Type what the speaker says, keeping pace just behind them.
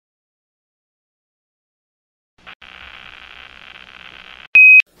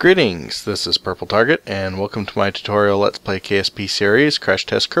Greetings, this is Purple Target, and welcome to my tutorial Let's Play KSP series, Krash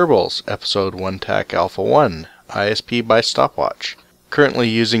Test Kerbals, Episode 1 TAC Alpha 1, ISP by Stopwatch. Currently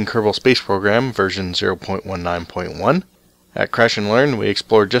using Kerbal Space program, version 0.19.1. At Crash and Learn, we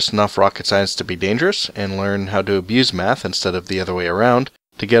explore just enough rocket science to be dangerous, and learn how to abuse math instead of the other way around,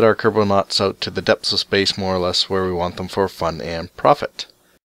 to get our Kerbonauts out to the depths of space more or less where we want them for fun and profit.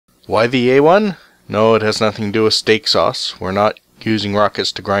 Why the A1? No, it has nothing to do with steak sauce. We're not using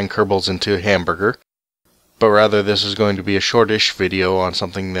rockets to grind Kerbals into a hamburger, but rather this is going to be a shortish video on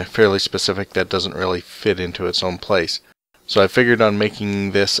something fairly specific that doesn't really fit into its own place. So I figured on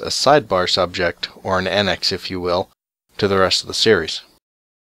making this a sidebar subject, or an annex if you will, to the rest of the series.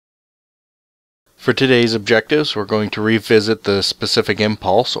 For today's objectives, we're going to revisit the specific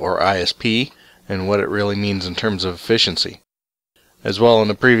impulse, or ISP, and what it really means in terms of efficiency. As well, in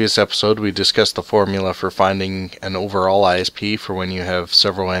a previous episode, we discussed the formula for finding an overall ISP for when you have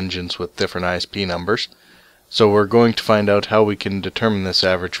several engines with different ISP numbers. So we're going to find out how we can determine this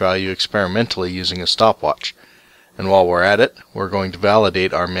average value experimentally using a stopwatch. And while we're at it, we're going to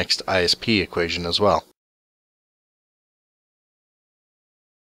validate our mixed ISP equation as well.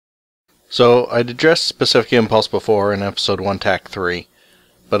 So I'd addressed specific impulse before in episode 1 TAC 3,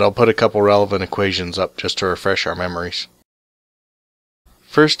 but I'll put a couple relevant equations up just to refresh our memories.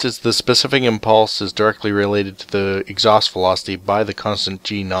 First is the specific impulse is directly related to the exhaust velocity by the constant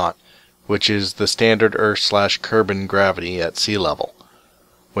g0, which is the standard Earth/Kerbin gravity at sea level.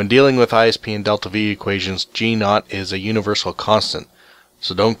 When dealing with ISP and delta V equations, g0 is a universal constant,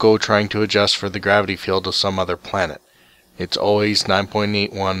 so don't go trying to adjust for the gravity field of some other planet. It's always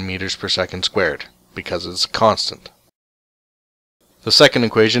 9.81 meters per second squared, because it's a constant. The second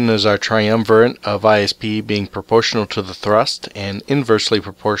equation is our triumvirate of ISP being proportional to the thrust and inversely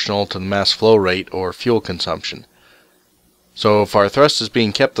proportional to the mass flow rate or fuel consumption. So if our thrust is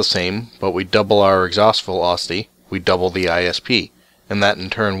being kept the same, but we double our exhaust velocity, we double the ISP, and that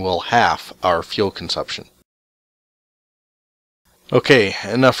in turn will halve our fuel consumption. Okay,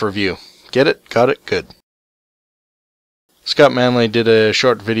 enough review. Get it? Got it? Good. Scott Manley did a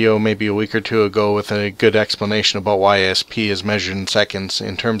short video maybe a week or two ago with a good explanation about why ISP is measured in seconds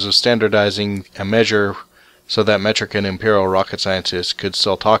in terms of standardizing a measure so that metric and imperial rocket scientists could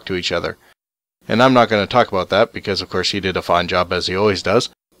still talk to each other. And I'm not going to talk about that because of course he did a fine job as he always does,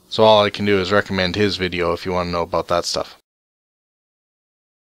 so all I can do is recommend his video if you want to know about that stuff.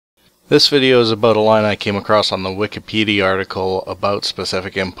 This video is about a line I came across on the Wikipedia article about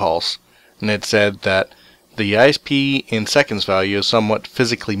specific impulse, and it said that the ISP in seconds value is somewhat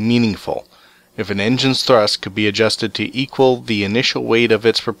physically meaningful. If an engine's thrust could be adjusted to equal the initial weight of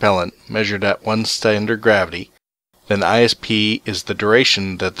its propellant measured at one standard gravity, then ISP is the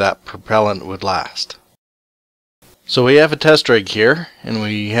duration that propellant would last. So we have a test rig here, and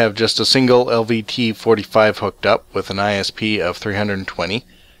we have just a single LVT-45 hooked up with an ISP of 320.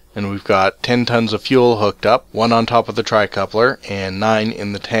 And we've got 10 tons of fuel hooked up, 1 on top of the tricoupler, and 9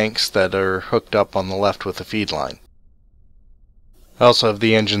 in the tanks that are hooked up on the left with the feed line. I also have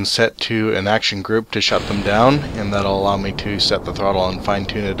the engine set to an action group to shut them down, and that'll allow me to set the throttle and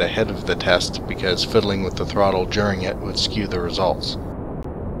fine-tune it ahead of the test, because fiddling with the throttle during it would skew the results.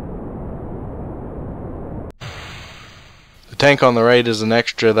 The tank on the right is an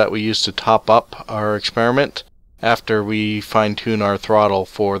extra that we use to top up our experiment after we fine-tune our throttle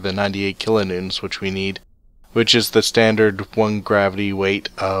for the 98 kilonewtons which we need, which is the standard one gravity weight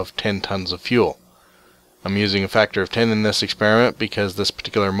of 10 tons of fuel. I'm using a factor of 10 in this experiment because this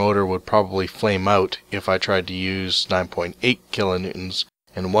particular motor would probably flame out if I tried to use 9.8 kilonewtons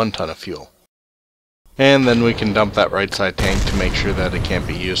and 1 ton of fuel. And then we can dump that right side tank to make sure that it can't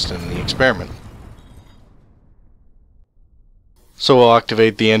be used in the experiment. So we'll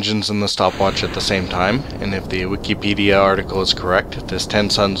activate the engines and the stopwatch at the same time, and if the Wikipedia article is correct, this 10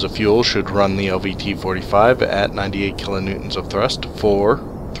 tons of fuel should run the LVT-45 at 98 kilonewtons of thrust for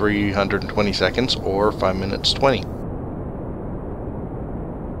 320 seconds or 5 minutes 20.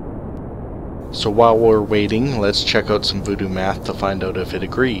 So while we're waiting, let's check out some voodoo math to find out if it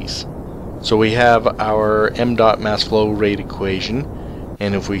agrees. So we have our m.dot mass flow rate equation,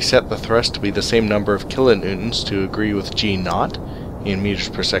 and if we set the thrust to be the same number of kilonewtons to agree with g0 in meters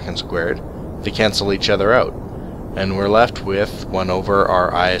per second squared, they cancel each other out, and we're left with 1 over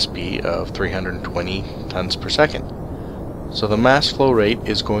our ISP of 320 tons per second. So the mass flow rate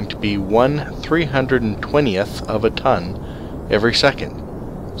is going to be 1/320th of a ton every second.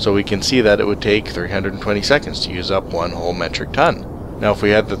 So we can see that it would take 320 seconds to use up 1 whole metric ton. Now if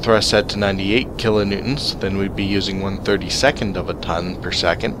we had the thrust set to 98 kilonewtons, then we'd be using 1/32nd of a ton per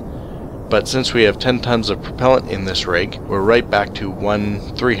second, but since we have 10 tons of propellant in this rig, we're right back to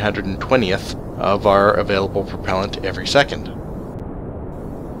 1/320th of our available propellant every second.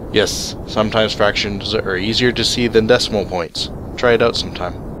 Yes, sometimes fractions are easier to see than decimal points. Try it out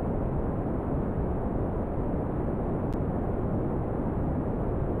sometime.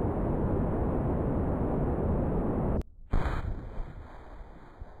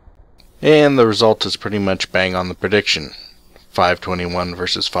 And the result is pretty much bang on the prediction. 521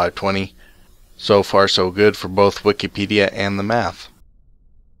 versus 520. So far so good for both Wikipedia and the math.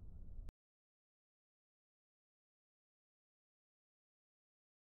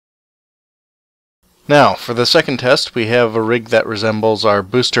 Now, for the second test, we have a rig that resembles our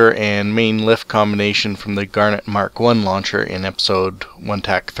booster and main lift combination from the Garnet Mark I launcher in episode 1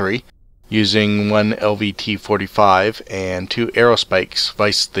 TAC 3, using one LVT-45 and two aerospikes,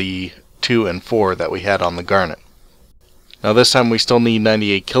 vice the 2 and 4 that we had on the Garnet. Now this time we still need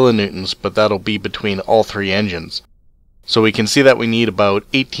 98 kilonewtons, but that'll be between all three engines. So we can see that we need about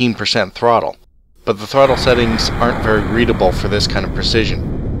 18% throttle, but the throttle settings aren't very readable for this kind of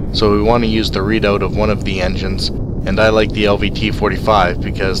precision. So we want to use the readout of one of the engines, and I like the LVT-45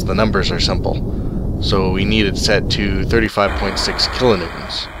 because the numbers are simple. So we need it set to 35.6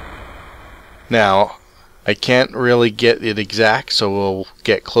 kilonewtons. Now, I can't really get it exact, so we'll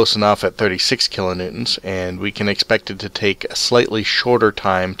get close enough at 36 kilonewtons, and we can expect it to take a slightly shorter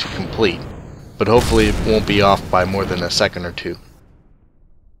time to complete, but hopefully it won't be off by more than a second or two.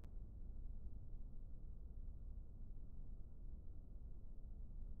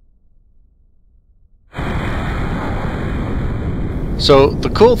 So the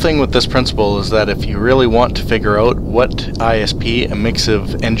cool thing with this principle is that if you really want to figure out what ISP a mix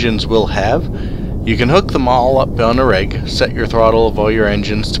of engines will have, you can hook them all up on a rig, set your throttle of all your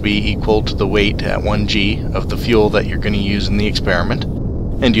engines to be equal to the weight at 1G of the fuel that you're going to use in the experiment,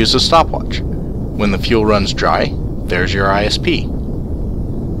 and use a stopwatch. When the fuel runs dry, there's your ISP.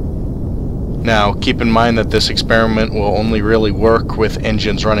 Now, keep in mind that this experiment will only really work with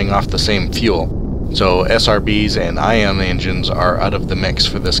engines running off the same fuel, so SRBs and ion engines are out of the mix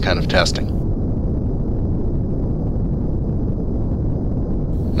for this kind of testing.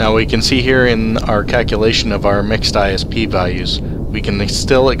 Now we can see here in our calculation of our mixed ISP values, we can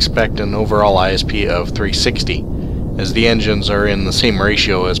still expect an overall ISP of 360, as the engines are in the same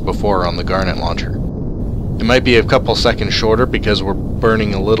ratio as before on the Garnet launcher. It might be a couple seconds shorter because we're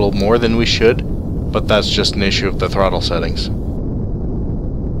burning a little more than we should, but that's just an issue of the throttle settings.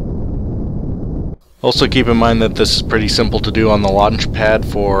 Also keep in mind that this is pretty simple to do on the launch pad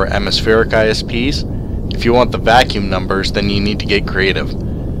for atmospheric ISPs. If you want the vacuum numbers, then you need to get creative,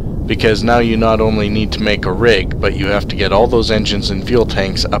 because now you not only need to make a rig, but you have to get all those engines and fuel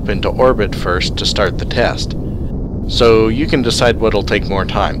tanks up into orbit first to start the test. So you can decide what'll take more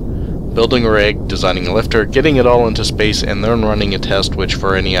time: building a rig, designing a lifter, getting it all into space, and then running a test which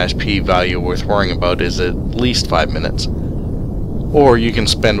for any ISP value worth worrying about is at least 5 minutes. Or you can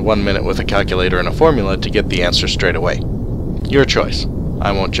spend 1 minute with a calculator and a formula to get the answer straight away. Your choice.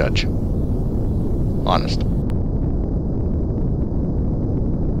 I won't judge. Honest.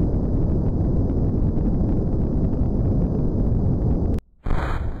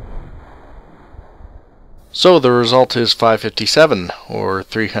 So the result is 557, or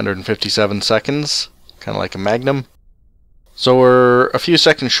 357 seconds, kind of like a Magnum. So we're a few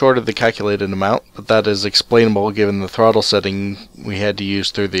seconds short of the calculated amount, but that is explainable given the throttle setting we had to use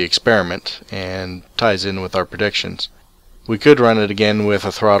through the experiment, and ties in with our predictions. We could run it again with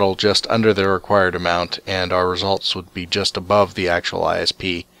a throttle just under the required amount, and our results would be just above the actual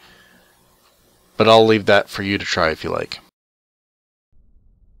ISP. But I'll leave that for you to try if you like.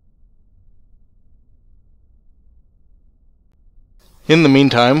 In the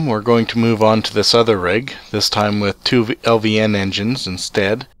meantime, we're going to move on to this other rig, this time with 2 LVN engines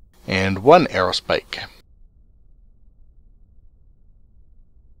instead, and 1 aerospike.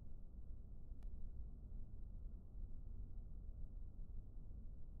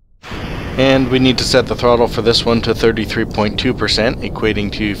 And we need to set the throttle for this one to 33.2%,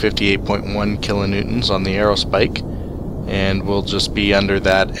 equating to 58.1 kilonewtons on the aerospike, and we'll just be under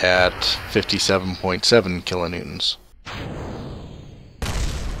that at 57.7 kilonewtons.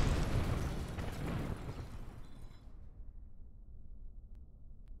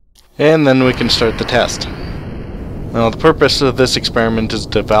 And then we can start the test. Now the purpose of this experiment is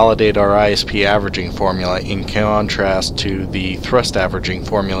to validate our ISP averaging formula in contrast to the thrust averaging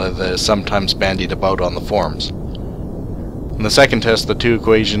formula that is sometimes bandied about on the forums. In the second test, the two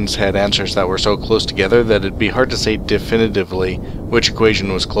equations had answers that were so close together that it'd be hard to say definitively which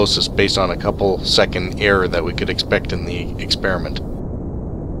equation was closest based on a couple second error that we could expect in the experiment.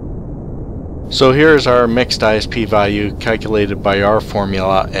 So here is our mixed ISP value calculated by our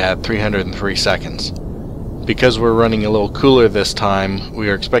formula at 303 seconds. Because we're running a little cooler this time, we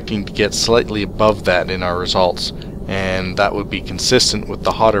are expecting to get slightly above that in our results, and that would be consistent with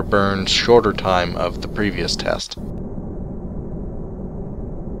the hotter burn, shorter time of the previous test.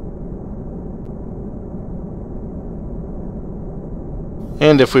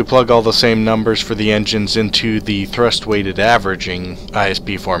 And if we plug all the same numbers for the engines into the thrust-weighted averaging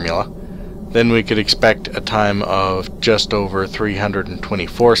ISP formula, then we could expect a time of just over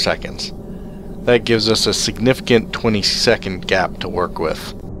 324 seconds. That gives us a significant 20-second gap to work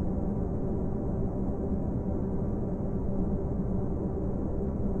with.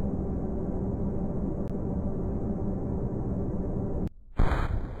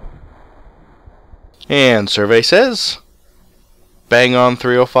 And survey says, bang on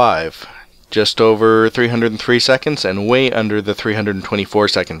 305, just over 303 seconds and way under the 324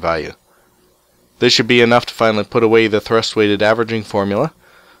 second value. This should be enough to finally put away the thrust-weighted averaging formula.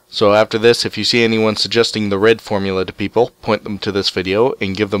 So after this, if you see anyone suggesting the red formula to people, point them to this video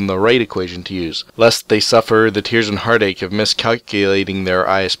and give them the right equation to use, lest they suffer the tears and heartache of miscalculating their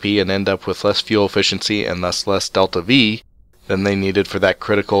ISP and end up with less fuel efficiency and thus less delta V than they needed for that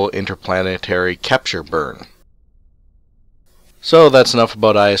critical interplanetary capture burn. So that's enough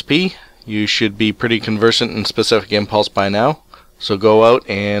about ISP. You should be pretty conversant in specific impulse by now, so go out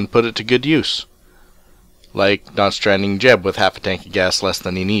and put it to good use. Like not stranding Jeb with half a tank of gas less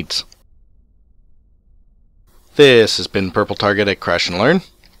than he needs. This has been Purple Target at Crash and Learn.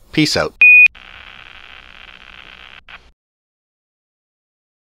 Peace out.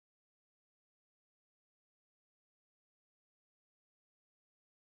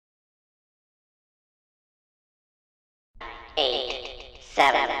 Eight,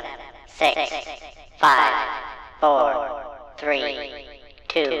 7, 6, 5, 4, 3,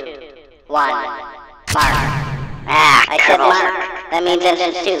 2, 1. Mark. I said mark. That means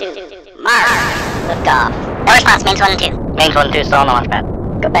engines 2. Mark. Lift off. No response, mains 1 and 2. Mains 1 and 2 still on the launch pad.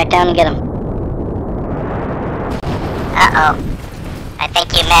 Go back down and get them. Uh-oh. I think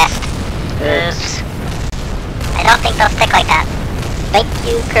you missed. Oops. I don't think they'll stick like that. Thank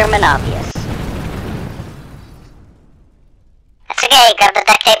you, Kerman Obvious. That's okay, grab the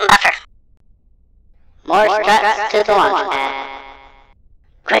duct tape and buffer. More struts to the launch pad.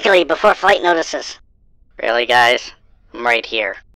 Quickly, before flight notices. Really, guys? I'm right here.